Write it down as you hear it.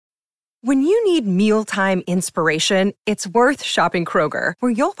When you need mealtime inspiration, it's worth shopping Kroger,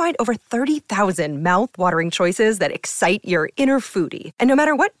 where you'll find over 30,000 mouth-watering choices that excite your inner foodie. And no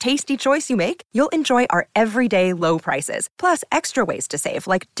matter what tasty choice you make, you'll enjoy our everyday low prices, plus extra ways to save,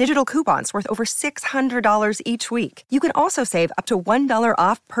 like digital coupons worth over $600 each week. You can also save up to $1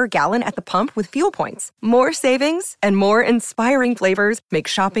 off per gallon at the pump with fuel points. More savings and more inspiring flavors make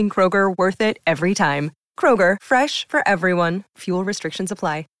shopping Kroger worth it every time. Kroger, fresh for everyone. Fuel restrictions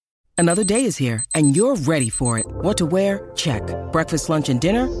apply. Another day is here, and you're ready for it. What to wear? Check. Breakfast, lunch, and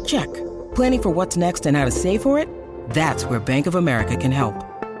dinner? Check. Planning for what's next and how to save for it? That's where Bank of America can help.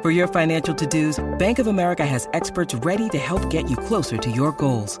 For your financial to-dos, Bank of America has experts ready to help get you closer to your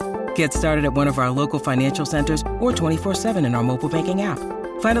goals. Get started at one of our local financial centers or 24/7 in our mobile banking app.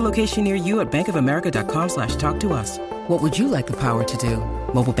 Find a location near you at bankofamerica.com/talktous. What would you like the power to do?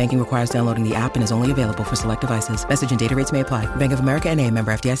 Mobile banking requires downloading the app and is only available for select devices. Message and data rates may apply. Bank of America N.A.,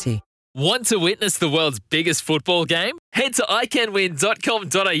 member FDIC. Want to witness the world's biggest football game? Head to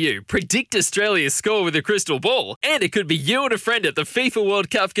iCanWin.com.au, predict Australia's score with a crystal ball, and it could be you and a friend at the FIFA World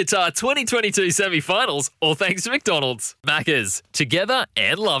Cup Qatar 2022 semi-finals, all thanks to McDonald's. Maccas, together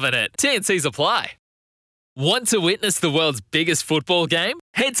and loving it. TNCs apply. Want to witness the world's biggest football game?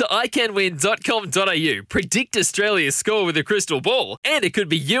 Head to iCanWin.com.au, predict Australia's score with a crystal ball, and it could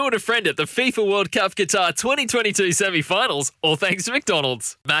be you and a friend at the FIFA World Cup Qatar 2022 semi-finals, all thanks to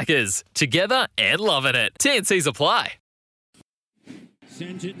McDonald's. Maccas, together and loving it. TNCs apply.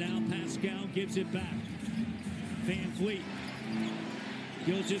 Sends it now, Pascal gives it back. Van Fleet.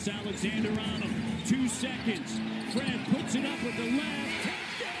 Gilgeous-Alexander on him. 2 seconds. Fred puts it up with the left.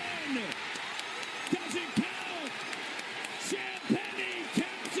 Touchdown! Does it count? Champagny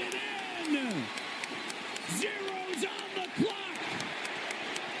counts it in. Zeros on the clock.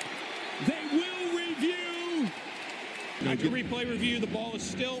 They will review. After replay review, the ball is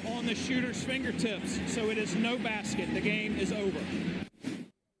still on the shooter's fingertips, so it is no basket. The game is over.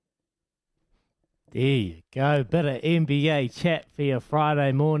 There you go. Bit of NBA chat for your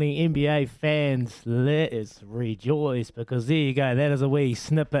Friday morning. NBA fans, let us rejoice, because there you go. That is a wee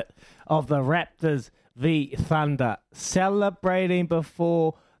snippet of the Raptors v Thunder. Celebrating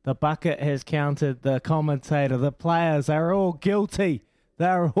before the bucket has counted. The commentator, the players are all guilty.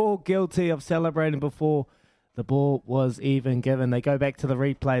 They're all guilty of celebrating before the ball was even given. They go back to the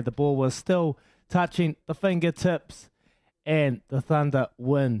replay. The ball was still touching the fingertips, and the Thunder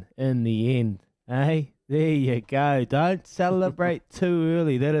win in the end. Hey, there you go. Don't celebrate too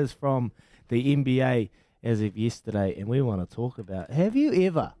early. That is from the NBA as of yesterday. And we want to talk about, have you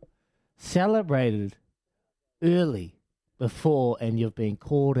ever celebrated early before and you've been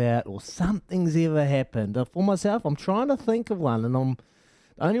called out, or something's ever happened? For myself, I'm trying to think of one, and the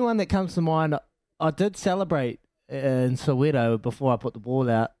only one that comes to mind, I did celebrate in Soweto before I put the ball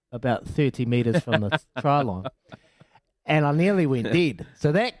out about 30 metres from the try line. And I nearly went dead.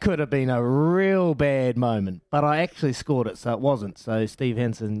 So that could have been a real bad moment. But I actually scored it, so it wasn't. So Steve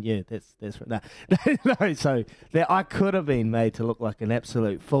Hansen, yeah, that's no. So I could have been made to look like an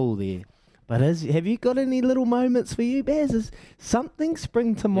absolute fool there. But have you got any little moments for you, Baz? Does something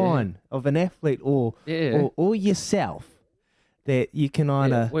spring to mind of an athlete or yourself that you can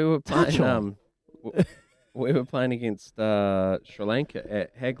either touch on? We were playing against Sri Lanka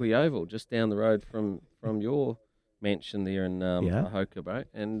at Hagley Oval, just down the road from your mansion there in Ahoka, bro.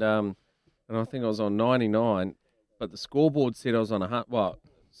 And I think I was on 99, but the scoreboard said I was on I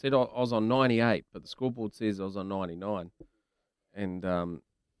was on 98, but the scoreboard says I was on 99. And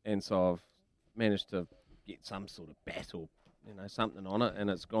so I've managed to get some sort of battle, something on it, and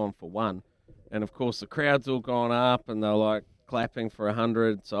it's gone for 1. And of course the crowd's all gone up and they're like clapping for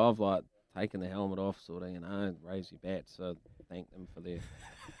 100. So I've like taken the helmet off, sort of, raise your bat. So thank them for their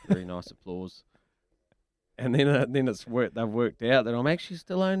very nice applause. And then it's worked. They've worked out that I'm actually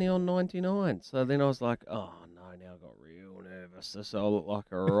still only on 99. So then I was like, oh no, now I got real nervous. So I look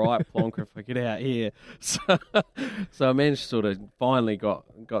like a right plonker if I get out here. So I managed to sort of finally got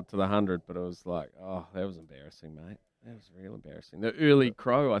to the 100, but it was like, oh, that was embarrassing, mate. That was real embarrassing. The early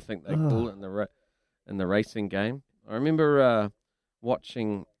crow, I think they call it in the racing game. I remember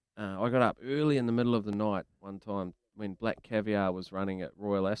watching. I got up early in the middle of the night one time when Black Caviar was running at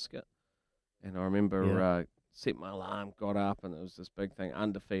Royal Ascot. And I remember set my alarm, got up, and it was this big thing,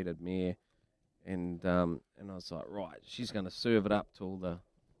 undefeated mare, and I was like, right, she's going to serve it up to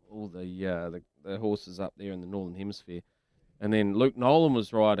all the horses up there in the Northern Hemisphere. And then Luke Nolan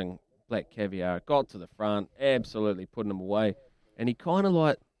was riding Black Caviar, got to the front, absolutely putting him away, and he kind of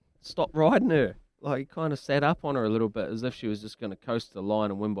like stopped riding her, like he kind of sat up on her a little bit as if she was just going to coast the line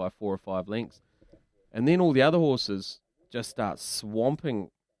and win by 4 or 5 lengths. And then all the other horses just start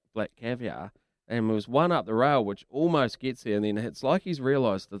swamping black caviar, and it was one up the rail, which almost gets there, and then it's like he's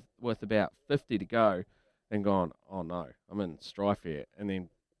realised that with about 50 to go and gone, oh no, I'm in strife here, and then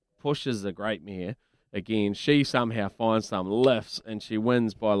pushes the great mare again. She somehow finds some lifts, and she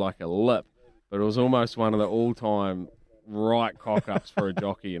wins by like a lip, but it was almost one of the all-time right cock-ups for a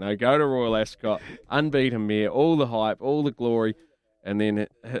jockey. Go to Royal Ascot, unbeaten mare, all the hype, all the glory, and then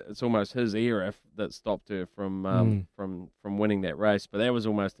it's almost his era that stopped her from winning that race. But that was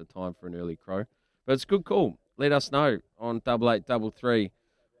almost a time for an early crow. But it's a good call. Let us know on 8833,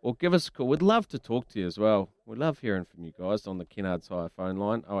 or give us a call. We'd love to talk to you as well. We love hearing from you guys on the Kennards Hire phone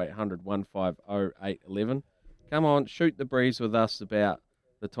line, 0800 150 811. Come on, shoot the breeze with us about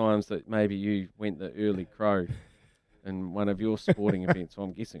the times that maybe you went the early crow in one of your sporting events. Well,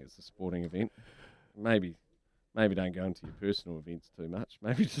 I'm guessing it's a sporting event. Maybe don't go into your personal events too much.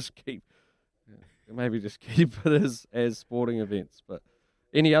 Maybe just keep it as sporting events. But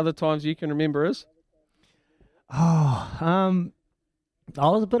any other times you can remember us? I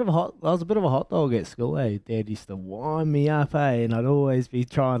was a bit of a hot dog at school. Dad used to wind me up, and I'd always be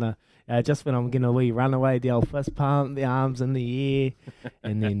trying to, just when I'm getting a wee runaway, the old fist pump, the arms in the air,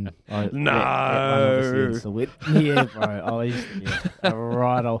 and then that yeah, bro. I used to,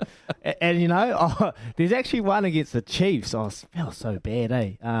 right. And there's actually one against the Chiefs. I felt so bad,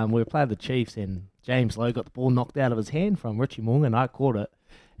 we were playing the Chiefs, and James Lowe got the ball knocked out of his hand from Richie Morgan. I caught it.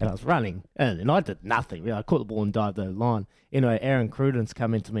 And I was running, and I did nothing. I caught the ball and dived over the line. Aaron Cruden's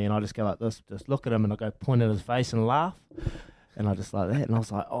come into me, and I just go like this, just look at him, and I go point at his face and laugh. And I just like that. And I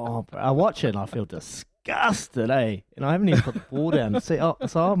was like, oh, bro. I watch it, and I feel disgusted, And I haven't even put the ball down. See,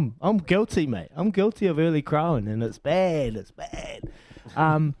 so I'm guilty, mate. I'm guilty of early crowing, and it's bad. It's bad.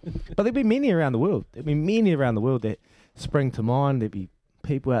 But there'll be many around the world. That spring to mind. There'll be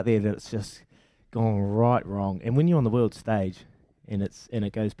people out there that it's just gone right wrong. And when you're on the world stage, and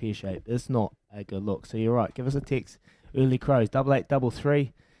it goes pear-shaped, it's not a good look. So you're right. Give us a text, early crows,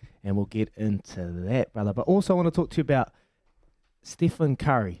 8833, and we'll get into that, brother. But also I want to talk to you about Stephen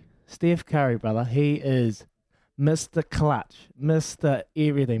Curry. Steph Curry, brother. He is Mr. Clutch, Mr.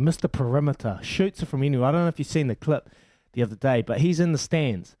 Everything, Mr. Perimeter. Shoots it from anywhere. I don't know if you've seen the clip the other day, but he's in the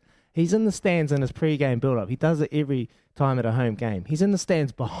stands. He's in the stands in his pre-game build-up. He does it every time at a home game. He's in the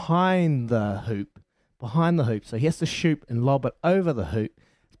stands behind the hoop, so he has to shoot and lob it over the hoop.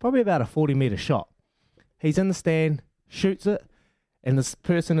 It's probably about a 40-metre shot. He's in the stand, shoots it, and this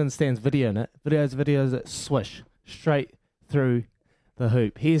person in the stand's videoing it, swish, straight through the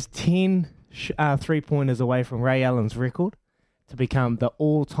hoop. He is 10 three-pointers away from Ray Allen's record to become the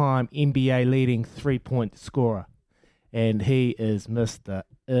all-time NBA leading three-point scorer. And he is Mr.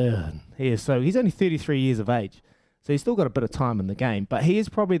 He's only 33 years of age, so he's still got a bit of time in the game. But he is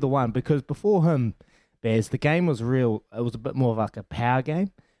probably the one, because before him, Bears, the game was real. It was a bit more of like a power game.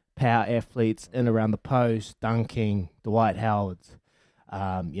 Power athletes in around the post, dunking, Dwight Howard's,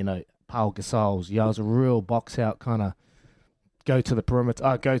 Paul Gasol's. It was a real box out kind of go to the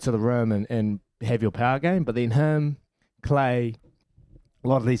perimeter, go to the rim and have your power game. But then him, Clay, a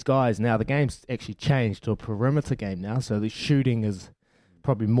lot of these guys now, the game's actually changed to a perimeter game now. So the shooting is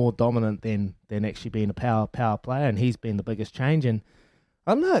probably more dominant than actually being a power player, and he's been the biggest change. And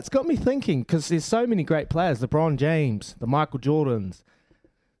I don't know, it's got me thinking, because there's so many great players, LeBron James, the Michael Jordans,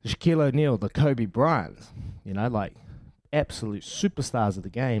 the Shaquille O'Neal, the Kobe Bryants, like absolute superstars of the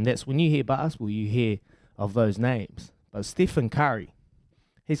game. That's when you hear basketball, you hear of those names. But Stephen Curry,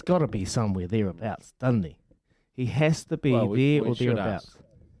 he's got to be somewhere thereabouts, doesn't he? He has to be there or thereabouts.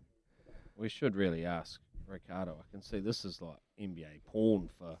 We should really ask Ricardo. I can see this is like NBA porn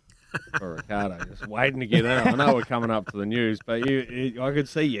for Ricardo, just waiting to get in. I know we're coming up to the news, but I could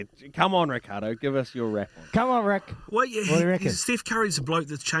see you. Come on, Ricardo, give us your rap on. Come on, Rick. Well, yeah, what do you reckon? Steph Curry's a bloke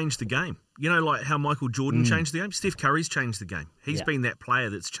that's changed the game. Like how Michael Jordan changed the game. Steph Curry's changed the game. He's been that player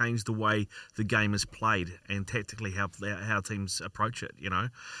that's changed the way the game is played and tactically how teams approach it.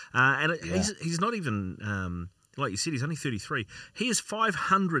 He's not even. Like you said, he's only 33. He is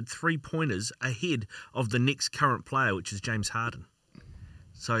 500 three-pointers ahead of the next current player, which is James Harden.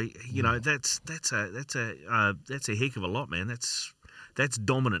 So that's a heck of a lot, man. That's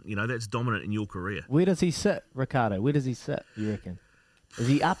dominant. That's dominant in your career. Where does he sit, Ricardo? Where does he sit, you reckon? Is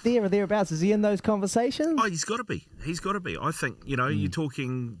he up there or thereabouts? Is he in those conversations? Oh, he's got to be. I think, you're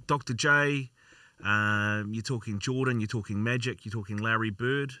talking Dr. J, you're talking Jordan, you're talking Magic, you're talking Larry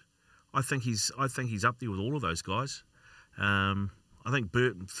Bird. I think he's up there with all of those guys. I think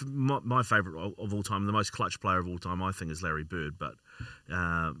Bird, my favourite of all time, the most clutch player of all time, I think is Larry Bird. But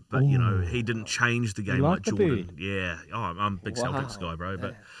he didn't change the game like Jordan. Bird? Yeah, I'm a big Celtics guy, bro.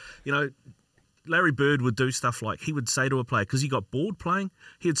 But Larry Bird would do stuff like he would say to a player, because he got bored playing,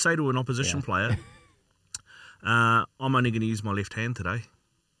 he would say to an opposition player, I'm only going to use my left hand today.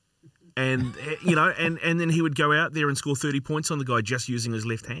 And, and then he would go out there and score 30 points on the guy just using his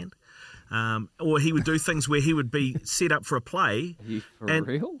left hand. Or he would do things where he would be set up for a play. Are you for and,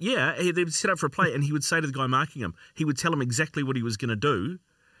 real? Yeah, they would set up for a play, and he would say to the guy marking him, he would tell him exactly what he was going to do,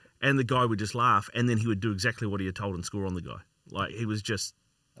 and the guy would just laugh, and then he would do exactly what he had told and score on the guy. Like, he was just...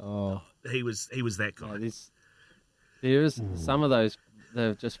 Oh, he was that guy. Yeah, there is some of those,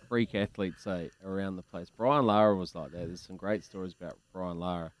 they're just freak athletes around the place. Brian Lara was like that. There's some great stories about Brian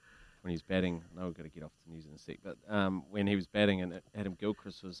Lara when he's batting. I know we've got to get off to news in a sec, but when he was batting and Adam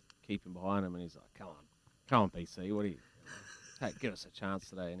Gilchrist was keeping behind him, and he's like, come on, BC, what do you give us a chance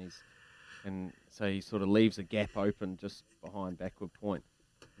today? And so he sort of leaves a gap open just behind backward point.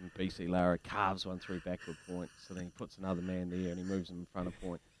 And BC Lara carves one through backward point. So then he puts another man there and he moves him in front of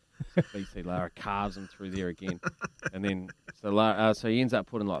point. So BC Lara carves him through there again. And then so he ends up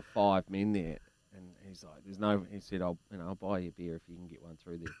putting like 5 men there. And he's like, he said, I'll buy you a beer if you can get one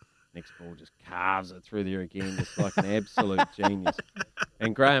through there. Next ball just carves it through there again, just like an absolute genius.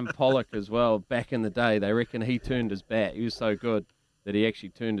 And Graham Pollock as well, back in the day, they reckon he turned his bat. He was so good that he actually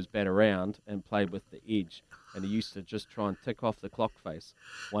turned his bat around and played with the edge. And he used to just try and tick off the clock face.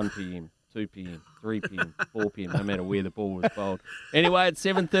 1 p.m., 2 p.m., 3 p.m., 4 p.m., no matter where the ball was bowled. Anyway, it's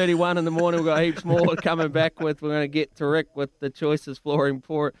 7:31 in the morning. We've got heaps more coming back with. We're going to get to Rick with the Choices flooring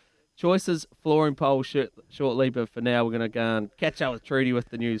poll shortly. But for now, we're going to go and catch up with Trudy with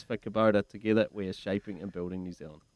the news for Kubota. Together, we're shaping and building New Zealand.